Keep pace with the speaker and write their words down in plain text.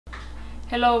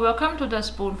Hello, welcome to the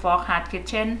Spoon Fork Heart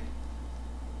Kitchen.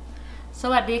 ส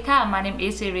วัสดีค่ะ My name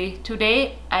is Siri. Today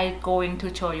I'm going to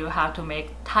show you how to make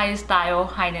Thai style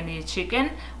Hainanese chicken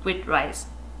with rice.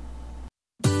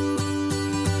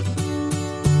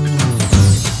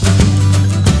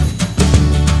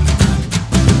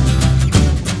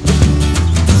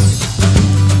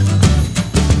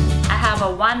 I have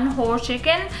a one whole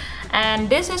chicken. And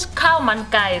this is Khao man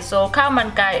Kai. So Khao man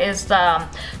Kai is the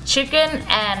chicken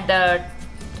and the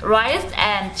rice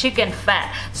and chicken fat.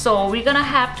 So we're gonna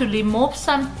have to remove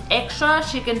some extra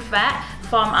chicken fat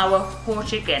from our whole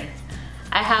chicken.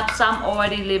 I have some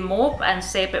already removed and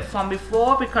saved it from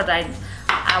before because I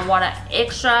want an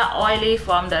extra oily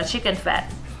from the chicken fat.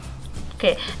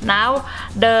 Okay, now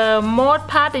the most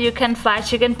part that you can find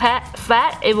chicken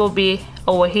fat, it will be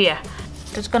over here.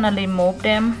 Just gonna remove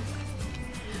them.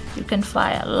 You can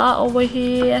find a lot over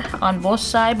here on both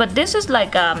sides, but this is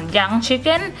like young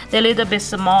chicken. They're a little bit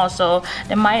small, so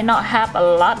they might not have a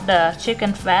lot the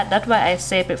chicken fat. That's why I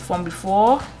saved it from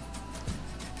before.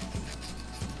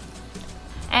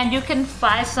 And you can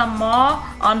find some more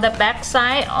on the back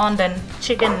side on the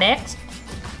chicken necks.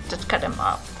 Just cut them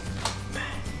off.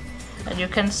 And you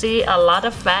can see a lot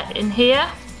of fat in here.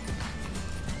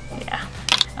 Yeah.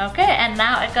 Okay, and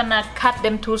now I'm gonna cut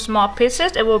them to small pieces.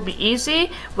 It will be easy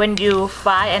when you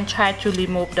fry and try to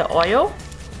remove the oil.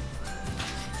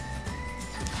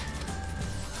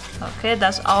 Okay,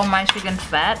 that's all my chicken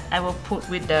fat. I will put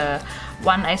with the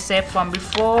one I saved from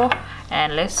before,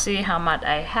 and let's see how much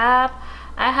I have.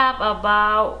 I have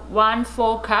about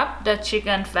 1/4 cup the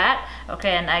chicken fat.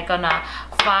 Okay, and I'm gonna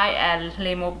fry and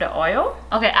remove the oil.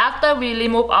 Okay, after we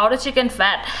remove all the chicken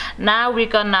fat, now I'm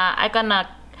gonna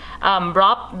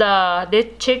rub this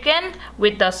chicken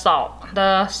with the salt,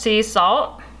 the sea salt.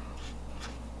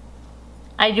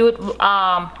 I use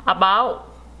about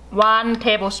 1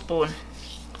 tablespoon.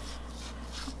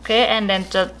 Okay, and then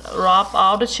just rub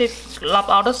all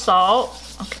the salt.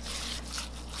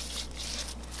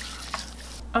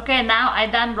 Okay, now I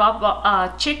done rub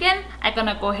chicken. I'm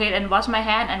gonna go ahead and wash my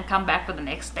hand and come back for the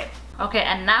next step. Okay,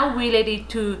 and now we ready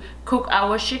to cook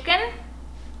our chicken.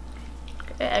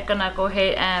 I'm gonna go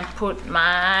ahead and put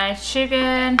my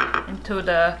chicken into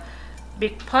the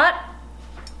big pot.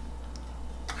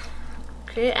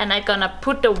 Okay, and I'm gonna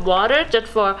put the water just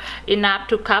for enough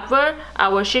to cover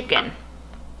our chicken.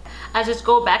 I just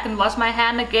go back and wash my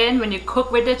hand again. When you cook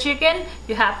with the chicken,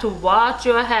 you have to wash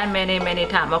your hand many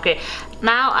times. Okay,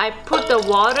 now I put the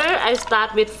water. I start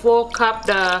with 4 cups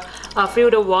fill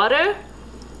the water.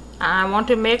 I want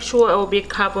to make sure it will be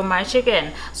cover my chicken.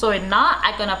 So if not,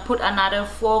 I'm gonna put another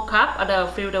 4 cups to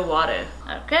fill the water.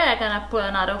 Okay, I'm gonna put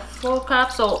another 4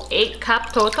 cups, so 8 cups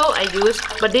total I use.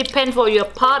 But depend for your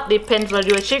pot, depends for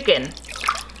your chicken.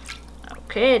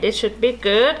 Okay, this should be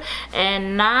good.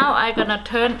 And now I'm gonna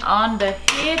turn on the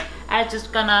heat. I'm just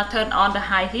gonna turn on the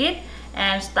high heat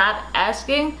and start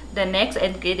asking the next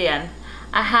ingredient.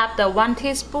 I have the 1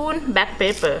 teaspoon black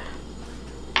pepper.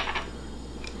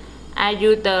 I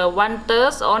use the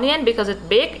 1/3 onion because it's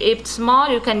big. If small,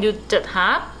 you can use just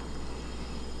half.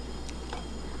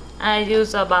 I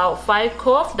use about 5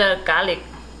 cloves the garlic.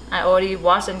 I already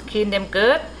wash and clean them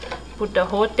good. Put the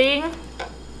whole thing.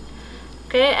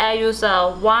 Okay, I use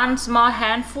 1 small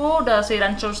handful the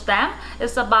cilantro stem.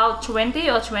 It's about 20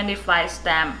 or 25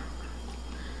 stem.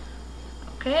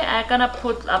 Okay, I'm gonna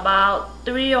put about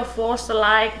 3 or 4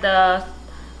 slices the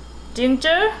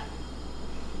ginger.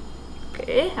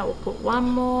 Okay, I will put 1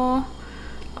 more.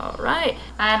 Alright,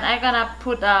 and I'm gonna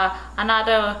put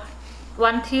another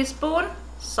 1 teaspoon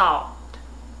salt.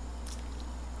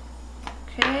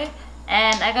 Okay,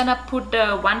 and I'm gonna put the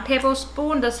 1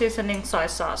 tablespoon the seasoning soy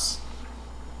sauce.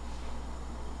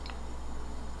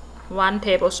 1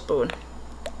 tablespoon.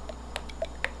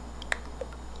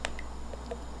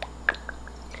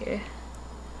 Okay,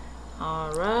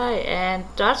 alright, and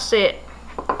that's it.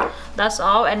 That's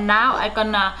all. And now I'm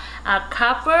gonna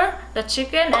cover the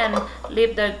chicken and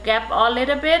leave the gap a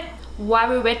little bit while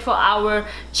we wait for our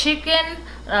chicken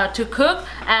to cook.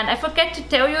 And I forget to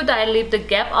tell you that I leave the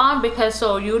gap on because so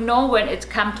you know when it's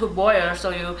come to boil, so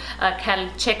you can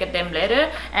check at them later.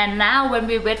 And now when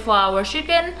we wait for our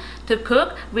chicken to cook,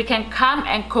 we can come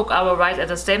and cook our rice at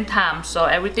the same time, so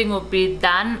everything will be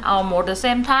done almost the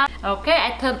same time. Okay, I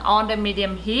turn on the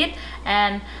medium heat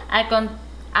and I'm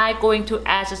going to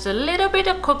add just a little bit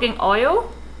of cooking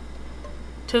oil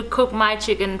to cook my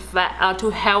chicken fat, to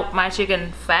help my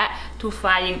chicken fat to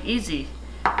frying easy.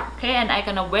 Okay, and I'm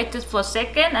gonna wait just for a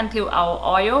second until our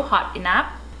oil hot enough.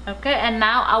 Okay, and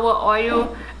now our oil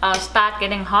start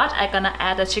getting hot. I'm gonna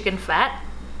add the chicken fat.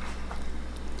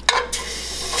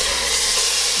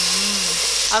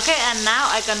 Okay, and now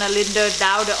I'm gonna lather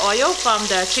down the oil from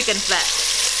the chicken fat.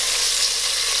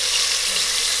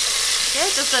 Okay,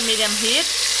 just a medium heat.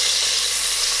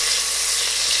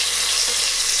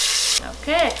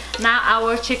 Okay, now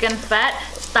our chicken fat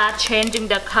start changing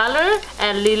the color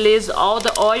and release all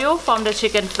the oil from the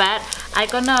chicken fat.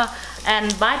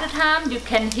 And by the time you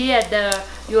can hear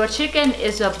your chicken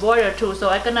is a boil too, so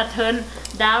I'm gonna turn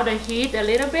down the heat a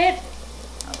little bit.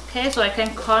 Okay, so I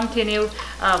can continue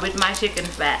with my chicken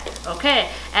fat. Okay,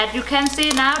 as you can see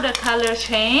now the color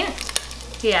change.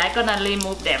 Here I'm gonna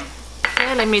remove them.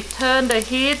 Okay, let me turn the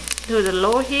heat to the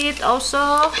low heat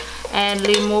also and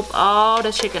remove all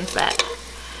the chicken fat.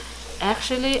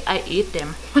 Actually, I eat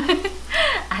them.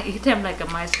 I eat them like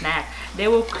my snack. They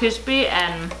were crispy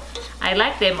and I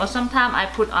like them, or sometimes I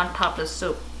put on top the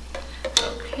soup.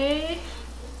 Okay.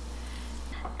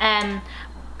 And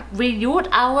we use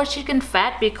our chicken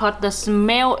fat because the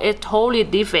smell is totally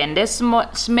different. They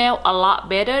smell a lot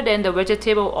better than the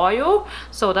vegetable oil,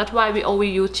 so that's why we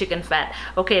always use chicken fat.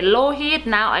 Okay, low heat.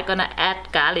 Now I'm gonna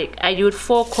add garlic. I use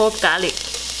 4 cloves garlic.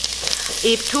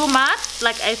 If too much,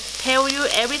 like I tell you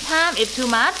every time, if too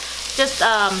much, just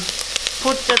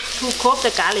put just 2 cloves the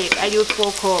garlic. I use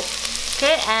 4 cloves.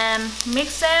 Okay, and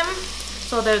mix them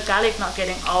so the garlic not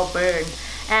getting all burned.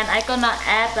 And I'm gonna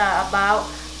add about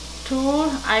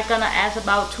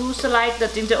 2 slices the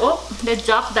ginger. Oh, they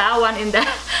dropped that one in there.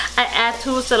 I add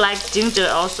 2 slices ginger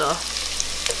also.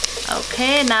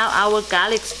 Okay, now our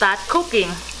garlic start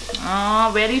cooking. Oh,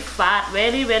 very fast,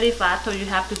 very fast. So you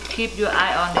have to keep your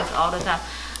eye on this all the time.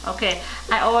 Okay,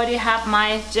 I already have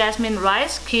my jasmine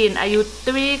rice clean. I use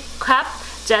 3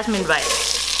 cups jasmine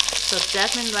rice. So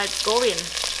jasmine rice go in.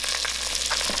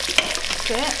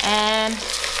 Okay, and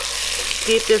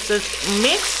give this a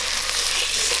mix.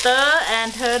 Stir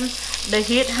and turn the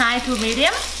heat high to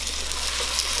medium.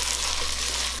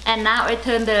 And now I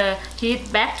turn the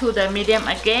heat back to the medium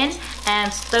again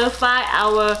and stir fry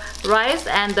our rice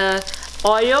and the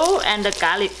oil and the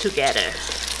garlic together.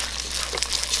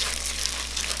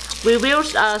 We will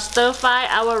stir fry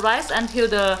our rice until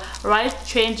the rice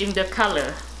changing the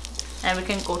color. And we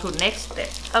can go to next step.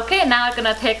 Okay, now I'm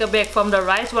gonna take a break from the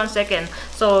rice 1 second.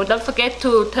 So don't forget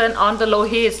to turn on the low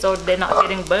heat so they're not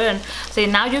getting burned. See,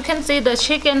 now you can see the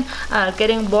chicken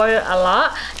getting boiled a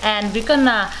lot, and we're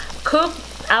gonna cook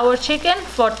our chicken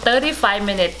for 35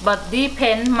 minutes. But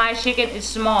depend, my chicken is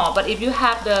small. But if you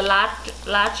have the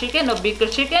large chicken or bigger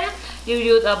chicken, you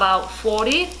use about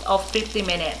 40 or 50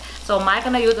 minutes. So mine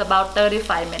gonna use about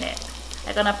 35 minutes.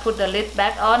 I'm gonna put the lid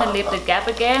back on and leave the gap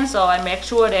again, so I make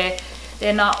sure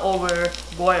they're not over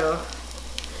boiled.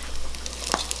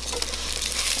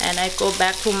 And I go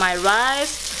back to my rice.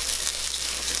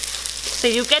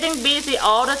 See, you're getting busy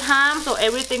all the time, so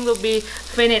everything will be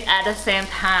finished at the same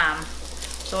time.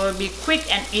 So it'll be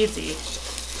quick and easy.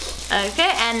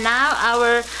 Okay, and now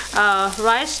our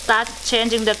rice starts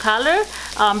changing the color.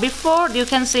 Before you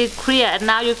can see clear, and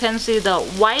now you can see the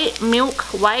milk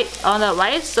white on the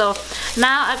rice. So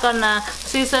now I'm gonna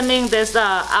seasoning this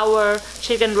our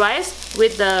chicken rice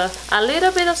with a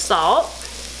little bit of salt,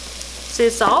 sea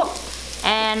salt,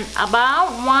 and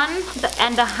about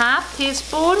 1.5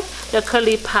 teaspoon the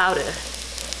curry powder.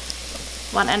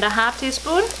 1.5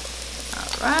 teaspoon.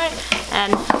 All right,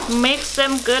 and mix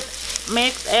them good.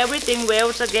 Mix everything well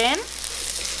again.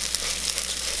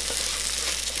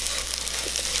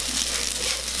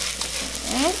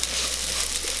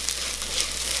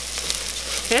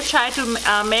 Okay, try to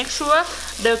make sure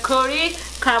the curry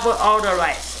cover all the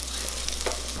rice.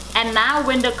 And now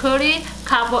when the curry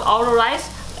cover all the rice,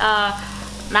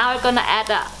 now I'm gonna add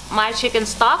my chicken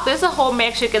stock. This is a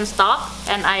homemade chicken stock,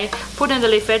 and I put in the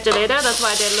refrigerator. That's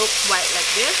why they look white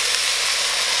like this.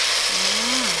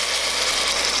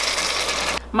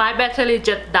 My battery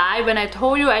just died when I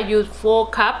told you I used 4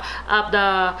 cups of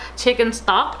the chicken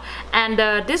stock. And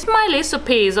this is my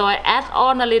recipe, so I add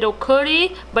on a little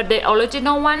curry, but the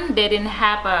original one, they didn't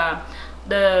have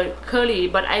the curry.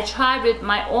 But I tried with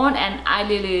my own, and I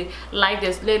really like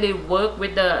this, really work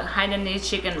with the Hainanese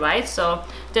chicken rice. So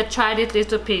just try this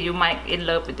recipe, you might in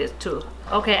love with this too.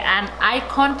 Okay, and I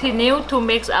continue to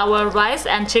mix our rice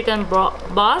and chicken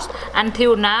broth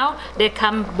until now they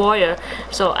come boil.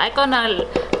 So I'm gonna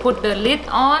put the lid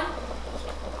on,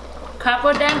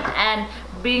 cover them, and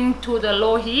bring to the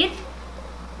low heat.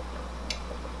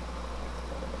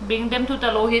 Bring them to the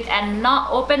low heat and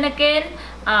not open again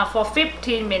for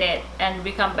 15 minutes, and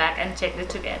we come back and check it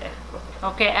together.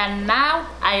 Okay, and now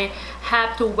I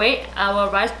have to wait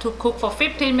our rice to cook for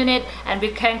 15 minutes, and we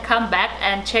can come back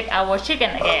and check our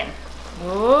chicken again.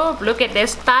 Whoa, look at they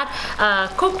start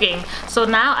cooking. So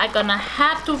now I'm gonna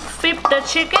have to flip the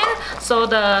chicken so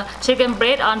the chicken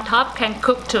breast on top can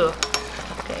cook too.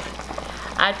 Okay.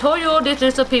 I told you this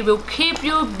recipe will keep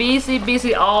you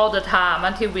busy all the time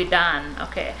until we're done.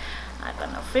 Okay. I'm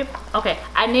gonna flip. Okay,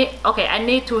 I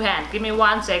need 2 hands. Give me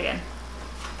 1 second.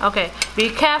 Okay, be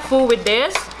careful with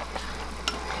this.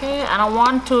 Okay, I don't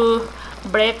want to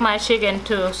break my chicken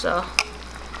too, so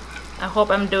I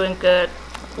hope I'm doing good.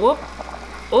 Whoop.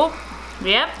 Oop.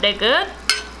 Yep, they're good.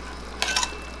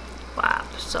 Wow.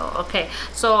 So okay.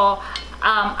 So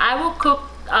I will cook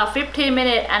 15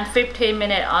 minutes and 15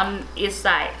 minutes on each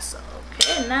side. So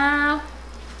okay, now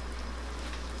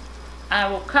I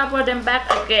will cover them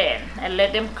back again and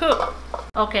let them cook.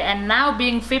 Okay, and now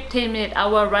being 15 minutes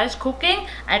our rice cooking,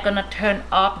 I'm gonna turn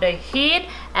off the heat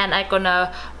and I'm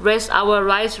gonna rest our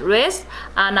rice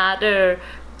another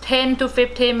 10 to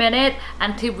 15 minutes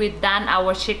until we done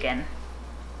our chicken.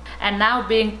 And now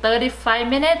being 35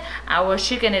 minutes, our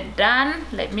chicken is done.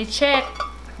 Let me check.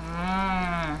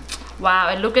 Wow,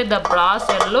 and look at the broth.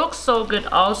 It looks so good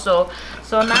also.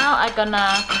 So now I'm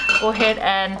gonna go ahead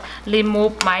and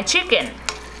remove my chicken.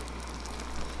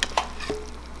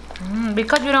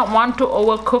 Because you don't want to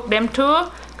overcook them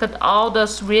too, because all the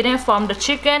sweetness from the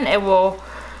chicken, it will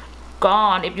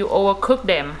gone if you overcook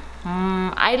them.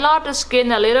 I lost the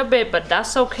skin a little bit, but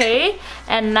that's okay.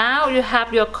 And now you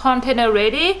have your container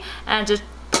ready and just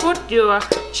put your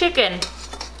chicken.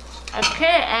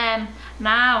 Okay, and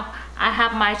now I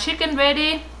have my chicken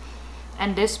ready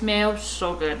and this smells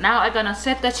so good. Now I'm gonna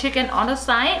set the chicken on the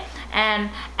side, and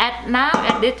at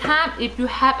this time, if you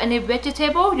have any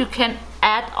vegetable, you can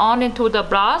add on into the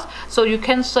broth, so you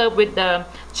can serve with the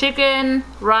chicken,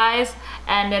 rice,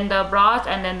 and then the broth,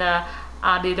 and then the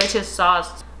delicious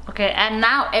sauce. Okay, and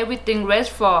now everything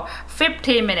rests for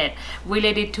 15 minutes. We're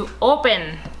ready to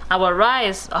open our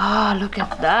rice. Oh, look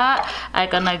at that. I'm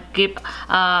gonna give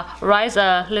rice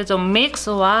a little mix.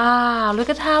 Wow, look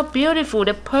at how beautiful,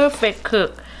 the perfect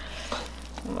cook.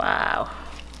 Wow.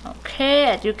 Okay,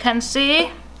 as you can see,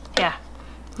 yeah.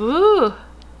 Ooh,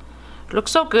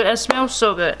 looks so good and smells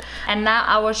so good. And now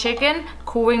our chicken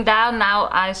cooling down. Now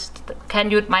I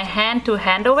can use my hand to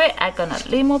handle it. I'm gonna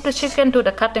remove the chicken to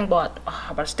the cutting board.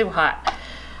 Oh, but still hot,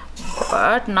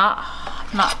 but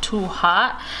not too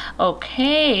hot.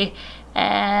 Okay,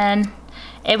 and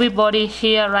everybody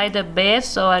here right the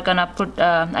best. So I'm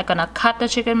gonna cut the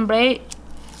chicken breast.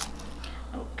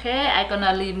 Okay, I'm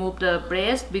gonna remove the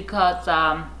breast because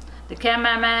the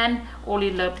cameraman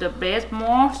only love the breast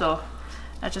more, so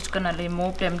I'm just gonna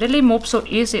remove them. They remove so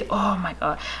easy. Oh my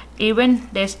god, even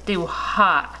they're still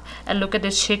hot. And look at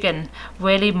the chicken,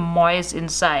 very moist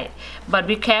inside. But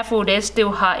be careful, they're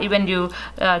still hot even you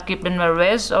give them a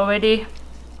rest already.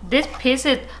 This piece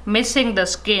is missing the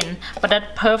skin, but that's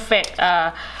perfect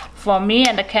for me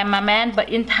and the cameraman. But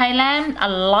in Thailand, a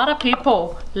lot of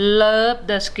people love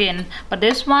the skin, but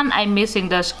this one I'm missing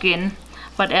the skin.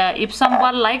 But if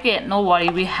someone like it, no worry,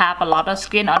 we have a lot of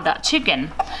skin on the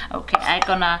chicken. Okay, I'm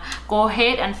gonna go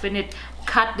ahead and finish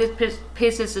cut these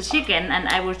pieces of chicken, and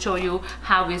I will show you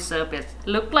how we serve it.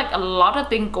 Look like a lot of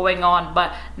things going on,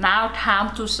 but now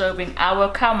time to serving our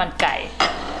khao man gai.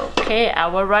 Okay,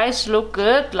 our rice look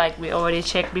good like we already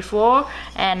checked before,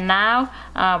 and now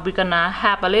we're gonna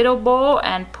have a little bowl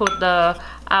and put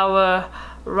our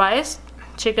rice,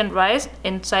 chicken rice,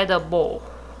 inside the bowl.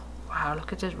 Wow,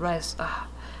 look at this rice.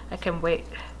 I can't wait.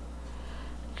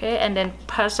 Okay, and then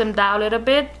press them down a little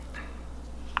bit.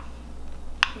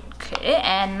 Okay,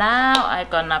 and now I'm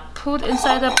gonna put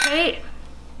inside the plate.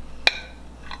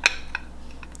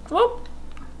 Whoop!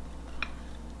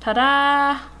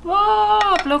 Ta-da!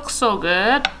 Whoa! Looks so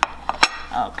good.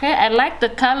 Okay, I like the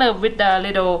color with the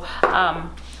little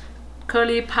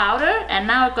curly powder. And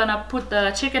now I'm gonna put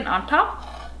the chicken on top.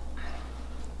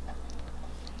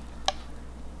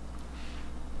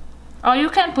 Or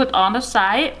you can put on the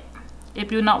side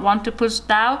if you not want to push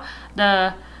down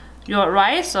your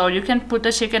rice, or you can put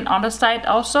the chicken on the side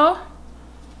also.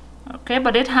 Okay,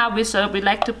 but that's how we serve. We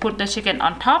like to put the chicken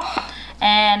on top,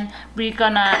 and we're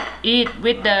gonna eat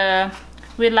with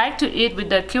we like to eat with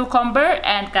the cucumber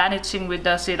and garnishing with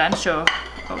the cilantro.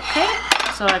 Okay,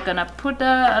 so I'm gonna put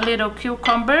a little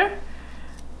cucumber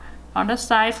on the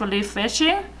side for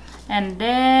refreshing, and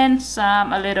then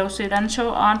a little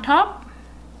cilantro on top.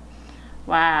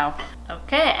 Wow.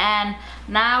 Okay, and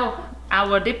now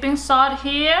our dipping sauce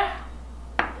here.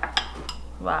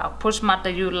 Wow, push much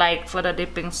that you like for the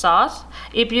dipping sauce.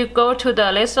 If you go to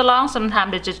the restaurant,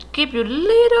 sometimes they just give you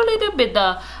little bit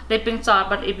the dipping sauce.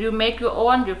 But if you make your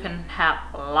own, you can have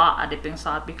a lot of dipping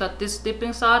sauce because this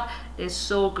dipping sauce is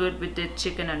so good with the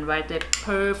chicken and rice. They're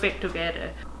perfect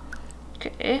together.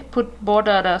 Okay, put both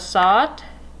of the sauce.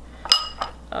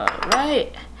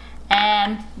 Alright.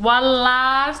 And one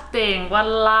last thing,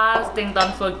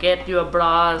 don't forget your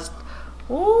broth.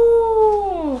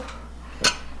 Ooh.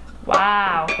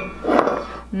 Wow,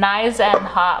 nice and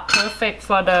hot, perfect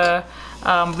for the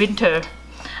winter.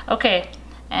 Okay,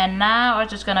 and now I'm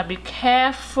just gonna be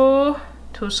careful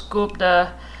to scoop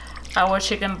our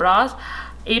chicken broth.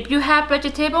 If you have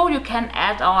vegetable, you can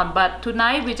add on, but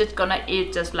tonight we're just gonna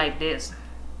eat just like this.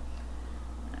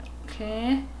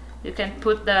 Okay, you can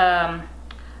put the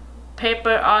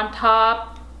pepper on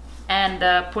top and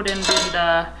put in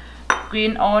the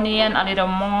green onion, a little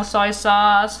more soy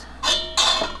sauce.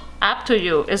 Up to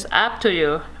you, it's up to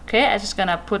you. Okay, I'm just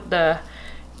gonna put the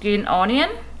green onion.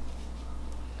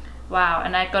 Wow,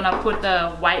 and I'm gonna put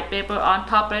the white pepper on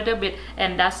top a little bit,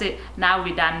 and that's it. Now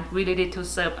we're done. We ready to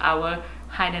serve our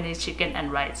Hainanese chicken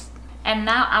and rice. And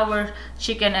now our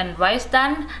chicken and rice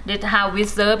done. This is how we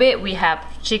serve it. We have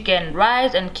chicken,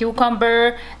 rice, and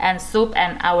cucumber, and soup,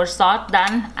 and our sauce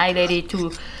done. I'm ready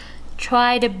to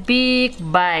try the big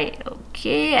bite.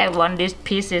 Okay, I want these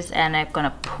pieces and I'm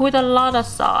gonna put a lot of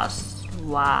sauce.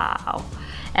 Wow.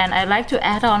 And I like to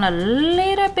add on a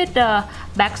little bit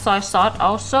black soy sauce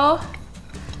also.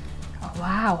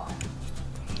 Wow.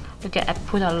 Okay, I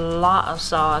put a lot of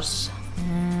sauce.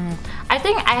 I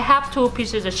think I have 2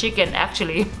 pieces of chicken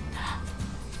actually.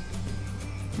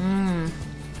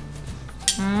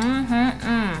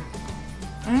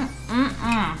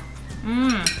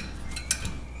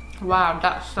 Wow,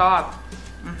 that sauce.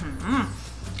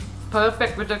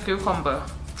 Perfect with the cucumber.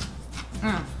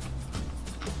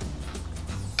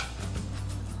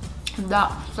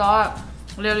 That sauce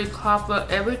really cover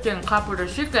everything, cover the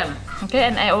chicken. Okay,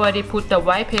 and I already put the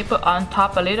white pepper on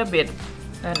top a little bit.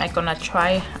 And I'm gonna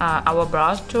try our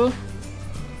broth too.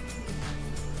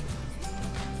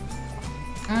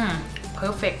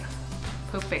 Perfect,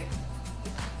 perfect.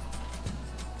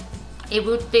 It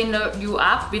will thin you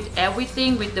up with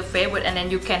everything, with the flavor, and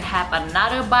then you can have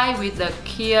another bite with the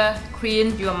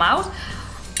clean your mouth.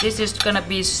 This is gonna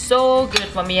be so good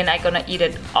for me, and I'm gonna eat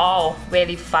it all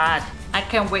very fast. I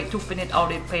can't wait to finish all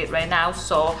this plate right now.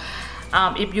 So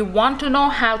if you want to know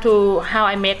how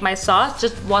I make my sauce,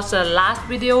 just watch the last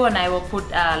video, and I will put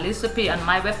a recipe on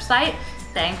my website.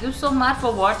 Thank you so much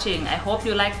for watching. I hope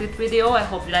you like this video. I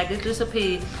hope you like this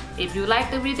recipe. If you like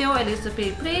the video and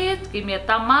recipe, please give me a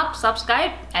thumb up,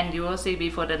 subscribe, and you will see me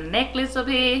for the next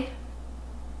recipe.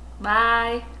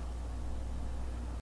 Bye.